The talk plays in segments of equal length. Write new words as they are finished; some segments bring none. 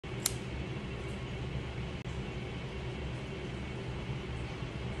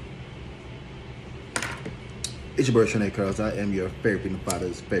It's your boy Revolutionary Cuz. I am your favorite freedom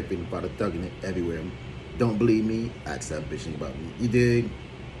fighter, thugging it everywhere. Don't believe me? Ask that bitch about me. You dig?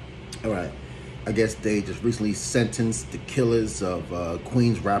 Alright. I guess they just recently sentenced the killers of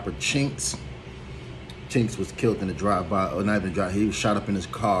Queens rapper Chinx. Chinx was killed in a drive-by, or not even a drive, he was shot up in his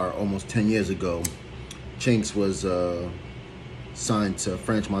car almost 10 years ago. Chinx was signed to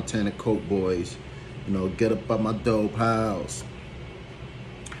French Montana Coke Boys, you know, get up on my dope house.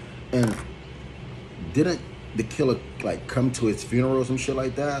 And didn't the killer like come to his funeral or some shit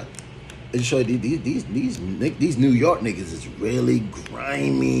like that? It just showed these New York niggas is really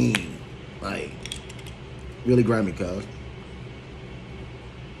grimy, like really grimy, cuz.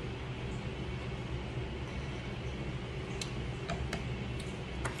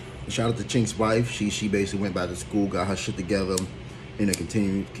 Shout out to Chinx's wife. She basically went back to school, got her shit together, and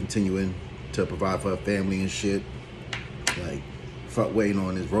continuing to provide for her family and shit. Like, fuck waiting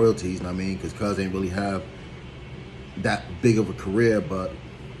on his royalties, you know what I mean? Because cuz ain't really have that big of a career, but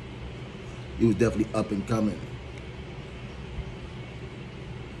he was definitely up and coming.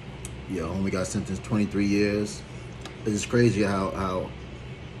 Yo, homie got sentenced 23 years. It's just crazy how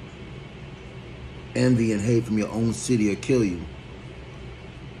envy and hate from your own city will kill you.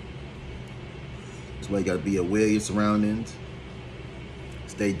 That's why you gotta be aware of your surroundings.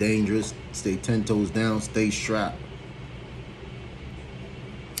 Stay dangerous, stay 10 toes down, stay strapped.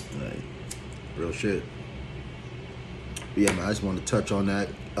 Like, real shit. But yeah, man, I just wanted to touch on that,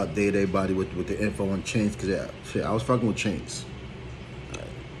 update everybody with the info on Chinx, because yeah, shit, I was fucking with Chinx. Right.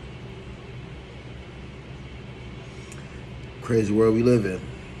 Crazy world we live in.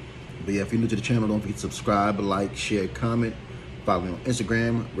 But yeah, if you're new to the channel, don't forget to subscribe, like, share, comment. Follow me on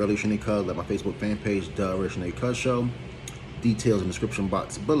Instagram, Revolutionary Cuz, like my Facebook fan page, TheRevolutionaryCuzShow. Details in the description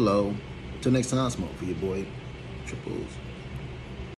box below. Till next time, I smoke for your boy, Triples.